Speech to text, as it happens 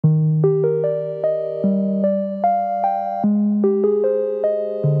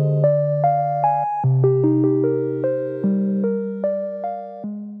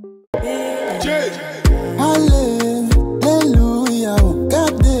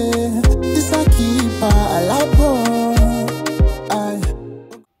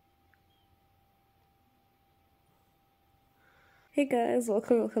guys,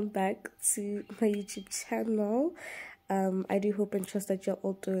 welcome back to my YouTube channel. I do hope and trust that you're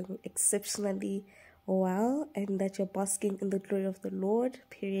all doing exceptionally well and that you're basking in the glory of the Lord,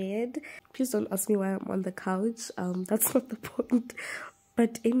 period. Please don't ask me why I'm on the couch. That's not the point.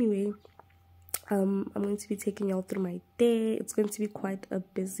 But anyway, I'm going to be taking y'all through my day. It's going to be quite a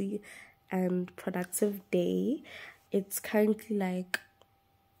busy and productive day. It's currently like,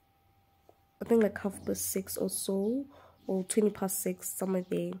 I think like 6:30 or so, or 6:20, somewhere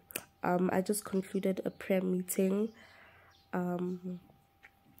there. I just concluded a prayer meeting.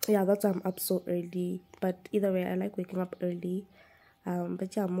 Yeah, that's why I'm up so early. But either way, I like waking up early.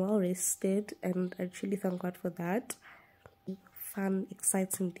 But yeah, I'm well rested, and I truly thank God for that. Fun,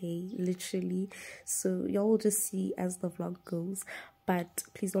 exciting day, literally. So y'all will just see as the vlog goes. But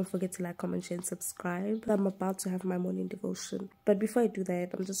please don't forget to like, comment, share, and subscribe. I'm about to have my morning devotion. But before I do that,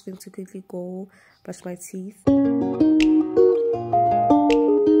 I'm just going to quickly go brush my teeth.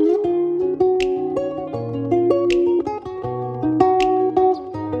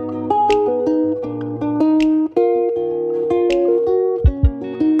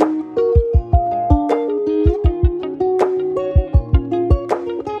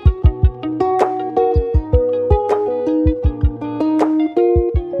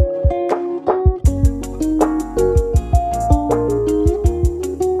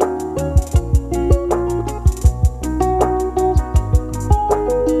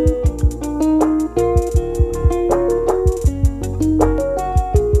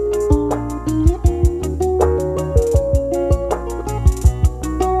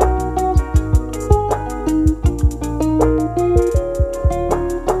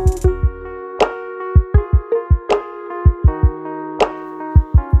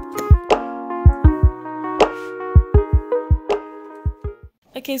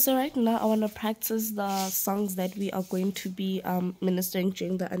 Okay, so right now I want to practice the songs that we are going to be ministering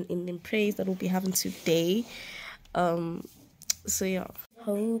during the unending praise that we'll be having today. So yeah.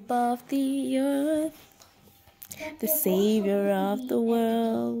 Hope of the earth, the savior of the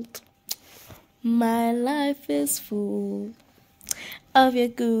world, my life is full of your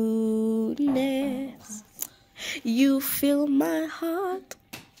goodness. You fill my heart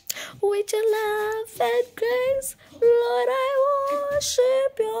with your love and grace, Lord, I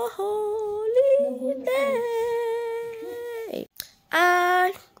worship your holy name.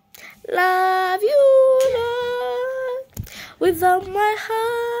 I love you, Lord, with all my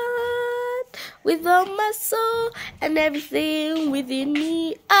heart, with all my soul, and everything within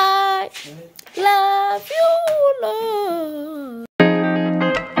me. I love you, Lord.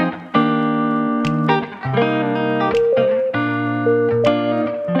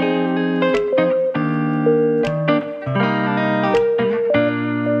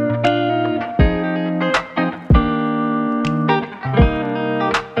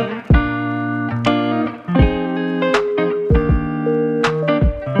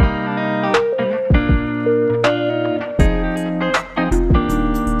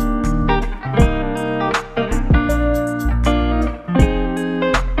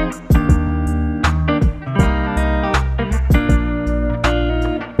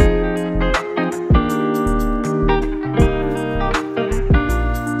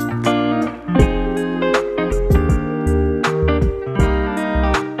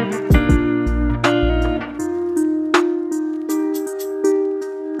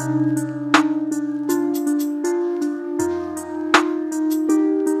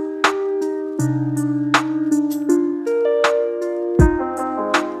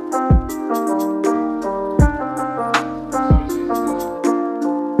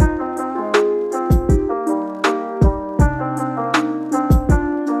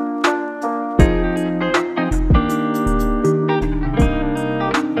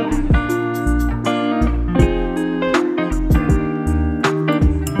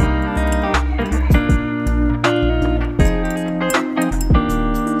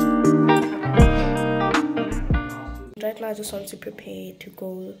 Right now I just want to prepare to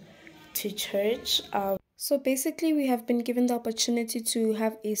go to church. So basically we have been given the opportunity to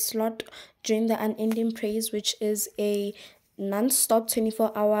have a slot during the unending praise, which is a non-stop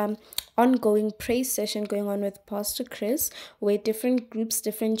 24-hour ongoing praise session going on with Pastor Chris, where different groups,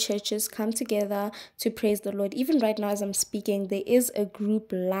 different churches come together to praise the Lord. Even right now as I'm speaking, there is a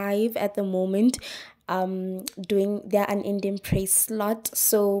group live at the moment doing their unending praise slot.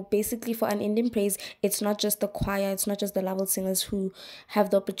 So basically for unending praise, it's not just the choir, it's not just the level singers who have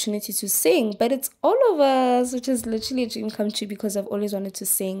the opportunity to sing, but it's all of us, which is literally a dream come true because I've always wanted to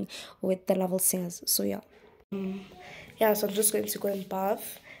sing with the level singers. So yeah. Yeah, so I'm just going to go and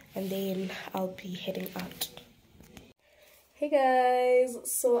bath and then I'll be heading out. Hey guys,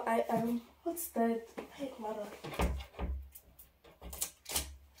 so I am, what's that? Hey, mother.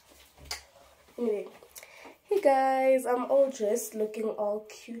 Anyway, hey guys, I'm all dressed, looking all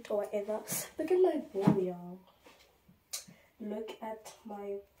cute or whatever. Look at my bow, y'all. Look at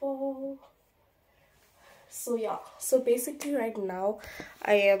my bow. So yeah, so basically right now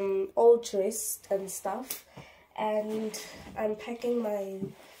I am all dressed and stuff, and I'm packing my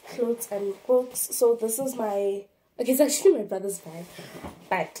clothes and books. So this is my, okay, it's actually my brother's bag,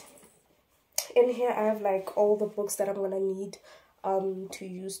 but in here I have like all the books that I'm gonna need to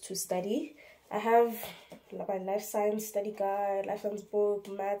use to study. I have my life science study guide, life science book,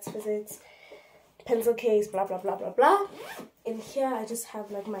 maths, physics, pencil case, blah blah blah blah blah. In here I just have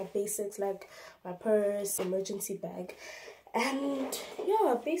like my basics, like my purse, emergency bag, and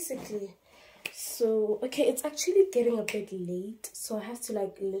yeah, basically. So okay, it's actually getting a bit late, so I have to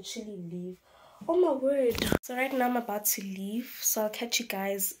like literally leave. Oh my word. So right now I'm about to leave, so I'll catch you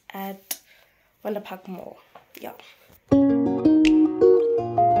guys at Wonder Park Mall. Yeah.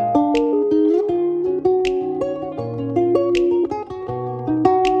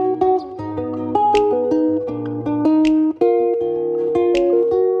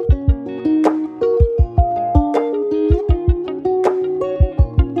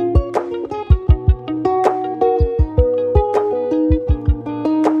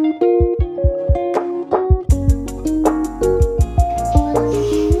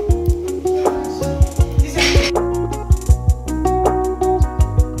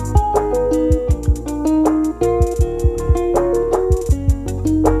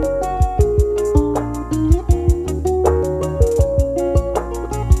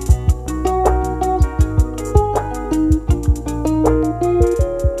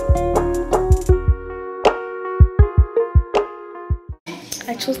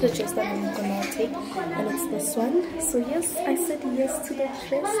 I chose the dress that I'm gonna take, and it's this one. So yes, I said yes to the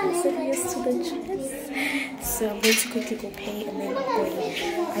dress. I said yes to the dress. So I'm going to quickly go pay and then I'm going.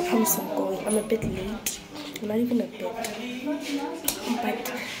 I promise I'm going. I'm a bit late. Not even a bit.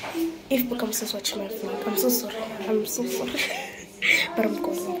 But if Bookums is watching my vlog, I'm so sorry. I'm so sorry. But I'm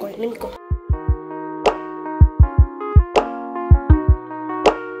going. Let me go.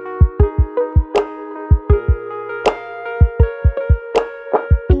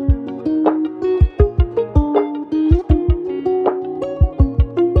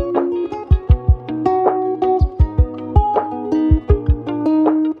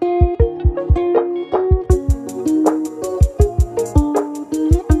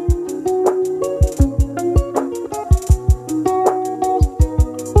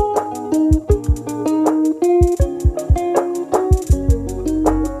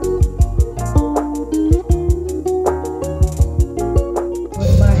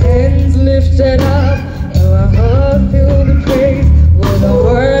 Lifted up, and my heart filled with praise with a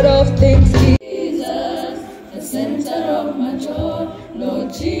word of thanksgiving. Jesus, the center of my joy,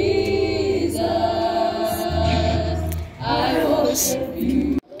 Lord Jesus, I worship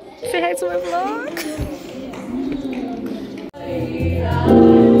you. Say hi to my vlog.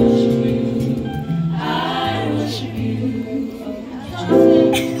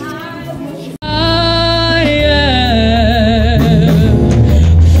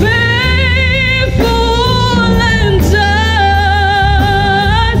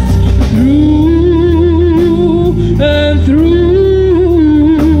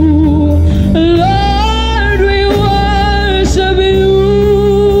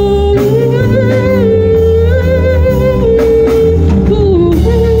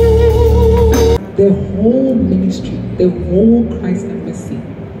 The whole Christ Embassy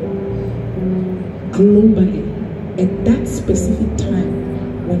globally at that specific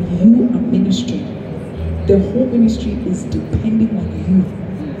time when you are ministering, the whole ministry is depending on you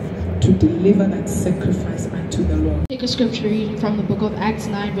to deliver that sacrifice unto the Lord. Take a scripture reading from the book of Acts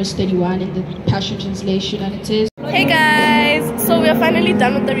 9 verse 31 in the Passion Translation, and it says, Hey guys, so we are finally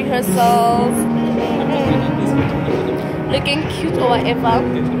done with the rehearsals. Looking cute or whatever.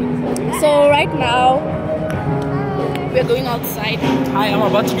 So right now we're going outside. Hi, I'm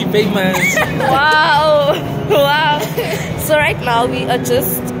about to be famous. Wow. So right now we are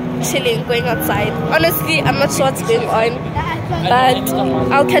just chilling, going outside. Honestly, I'm not sure what's going on, but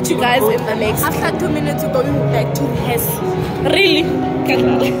I'll catch you guys in the next. After 2 minutes we're going back to his. Really?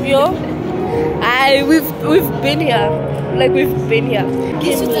 Yo, we've been here. Like we've been here.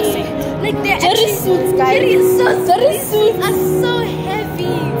 Like they're actually suits, guys. Jerry suits are so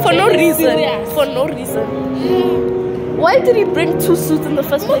heavy. For no reason. For no reason. Why did he bring 2 suits in the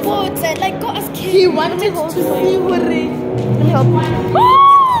first place? Like, go ask him. He wanted to see Let me help.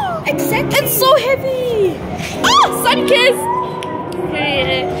 Oh! Exactly. It's so heavy. Oh, sun kiss.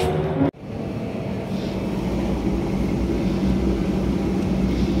 Period.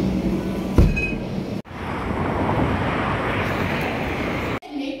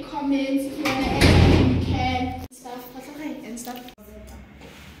 Make comments if you want to add anything, you can. Stuff. What's okay? And stuff.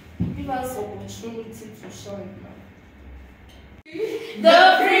 The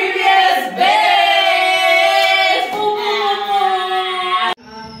previous best!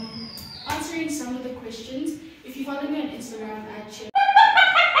 Answering some of the questions. If you follow me on Instagram at Chill.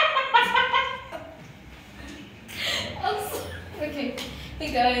 Okay.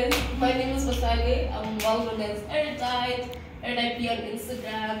 Hey guys, my name is Basale. I'm well known as Erudite. Erudite be on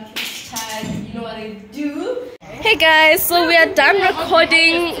Instagram, hashtag, you know what I do. Hey guys, so we are done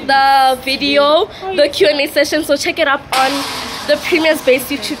recording the video, the Q&A session, so check it up on the Premier's Base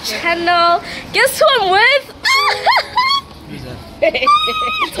YouTube channel. Guess who I'm with?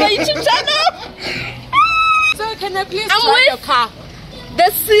 It's my YouTube channel. So can I please I'm drive with your car? the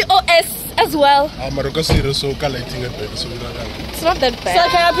COS as well. It's not that So bad.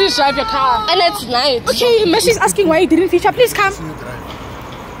 can I please drive your car? And it's night. Okay, Meshi's asking why you didn't feature. Please come. If you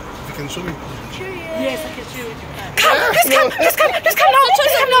can show me. Yes, I can show you. Come, just come now,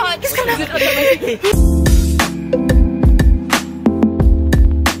 just come now.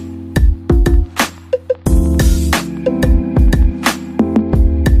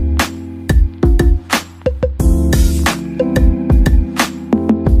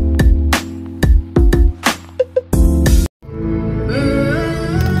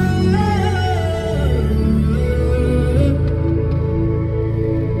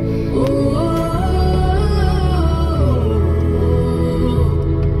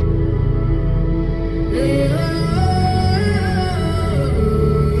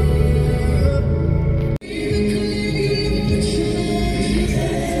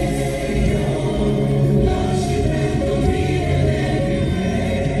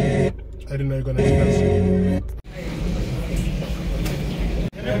 I didn't know you're gonna do that.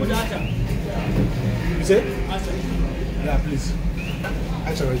 You say? Yeah, please.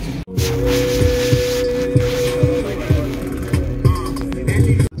 Answer right to you.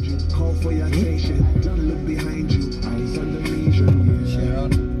 Call for your attention. Don't look behind you. Eyes on the mission.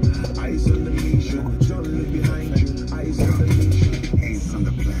 Eyes on the mission. Don't look behind you. Eyes on the mission. Hands on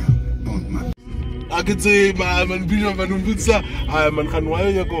the plow. I could say, man, Billion Van Pizza. I'm on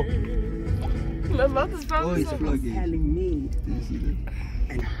Hanway. You go. My mouth is probably Telling me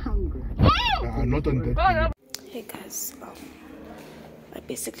and hunger. I'm not on that. Hey guys, I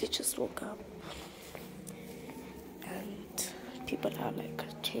basically just woke up and people are like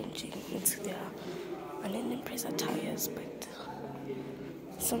changing into their unending praise attires, but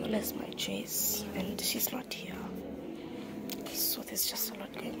someone has my dress and she's not here, so there's just a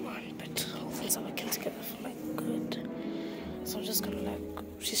lot going on, but all things are working together for my good. So I'm just gonna like,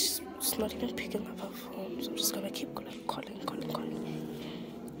 she's not even picking up her phone, so I'm just gonna keep like calling,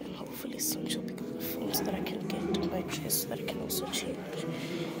 and hopefully soon she'll pick up the phone so that I can get my dress, so that I can also change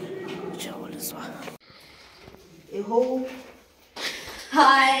Joel as well.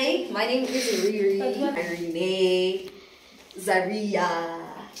 Hi, my name is Riri. Renee Zaria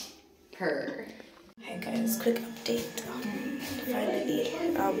Per. Hey guys, quick update. Finally,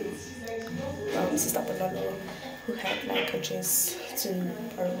 Sister Bololo, who had like a dress to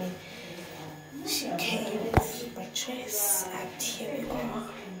borrow me, she came with my dress, and here we are.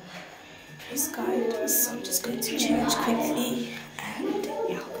 Praise God. So I'm just going to change quickly, and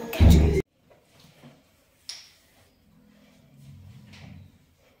yeah, I'll catch you guys.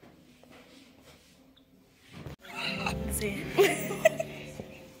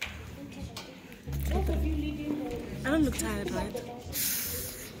 I don't look tired, right?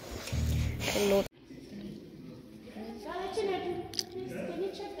 I know. Can you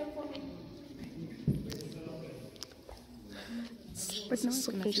check them for me? But no,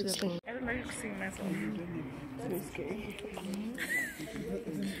 So interesting. I don't know if you see myself. It's scary.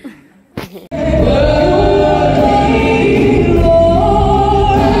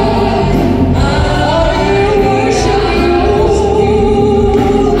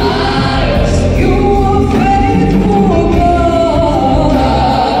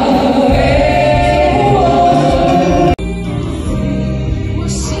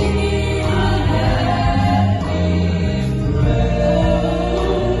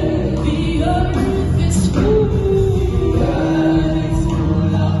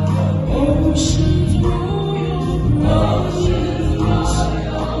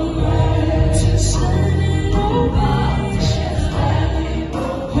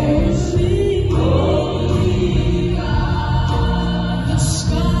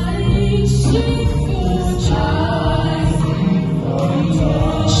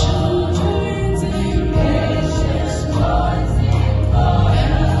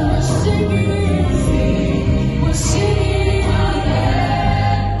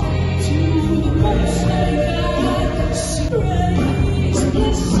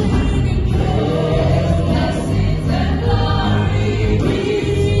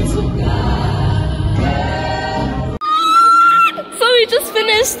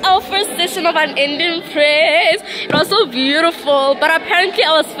 celebration of unending praise. It was so beautiful, but apparently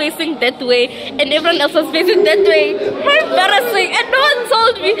I was facing that way and everyone else was facing that way. How embarrassing! And no one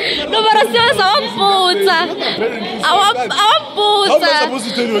told me. Nobody said I want boats. I want boats. How am I supposed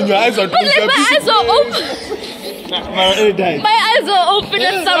to tell you when your eyes are closed? But like, my eyes were open. My eyes were open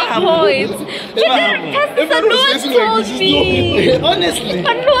at some point. But then no one told me. Honestly.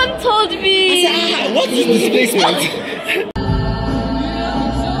 But no one told me. What is displacement?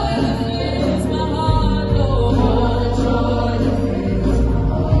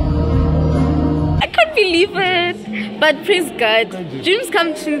 Believe it, but praise God. Dreams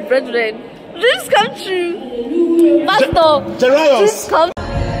come true, brethren. Dreams come true. Pastor, dreams come.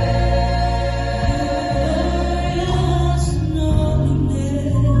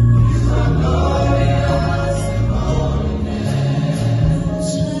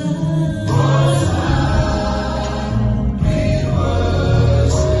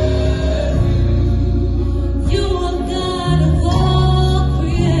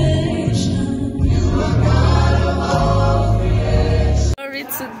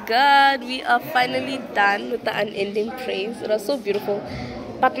 God, we are finally done with the unending praise. It was so beautiful.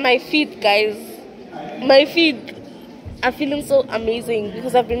 But my feet, guys, my feet are feeling so amazing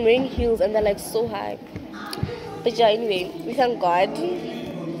because I've been wearing heels and they're like so high. But yeah, anyway, we thank God.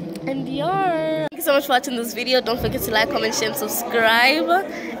 And yeah, thank you so much for watching this video. Don't forget to like, comment, share, and subscribe,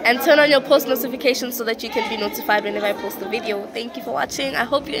 and turn on your post notifications so that you can be notified whenever I post a video. Thank you for watching. I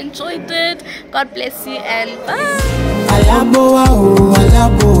hope you enjoyed it. God bless you and bye.